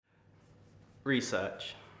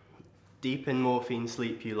Research. Deep in morphine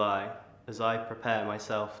sleep you lie, as I prepare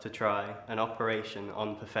myself to try an operation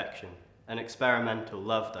on perfection, an experimental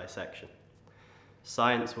love dissection.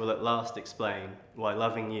 Science will at last explain why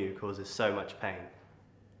loving you causes so much pain.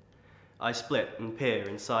 I split and peer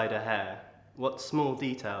inside a hair. What small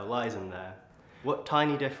detail lies in there? What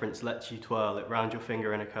tiny difference lets you twirl it round your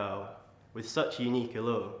finger in a curl, with such unique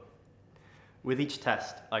allure? With each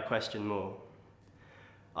test, I question more.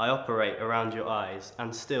 I operate around your eyes,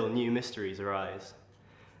 and still new mysteries arise.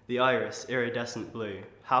 The iris, iridescent blue,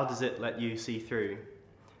 how does it let you see through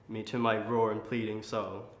me to my raw and pleading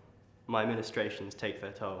soul? My ministrations take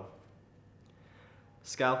their toll.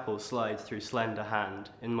 Scalpel slides through slender hand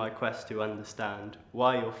in my quest to understand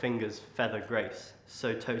why your fingers' feather grace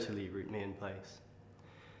so totally root me in place.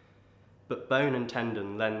 But bone and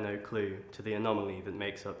tendon lend no clue to the anomaly that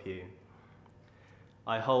makes up you.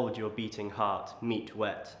 I hold your beating heart, meat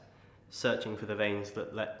wet, searching for the veins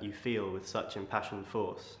that let you feel with such impassioned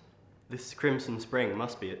force. This crimson spring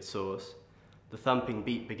must be its source. The thumping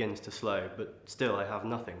beat begins to slow, but still I have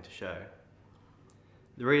nothing to show.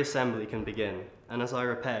 The reassembly can begin, and as I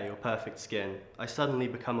repair your perfect skin, I suddenly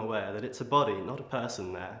become aware that it's a body, not a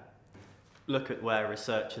person there. Look at where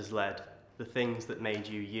research has led. The things that made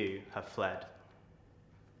you, you have fled.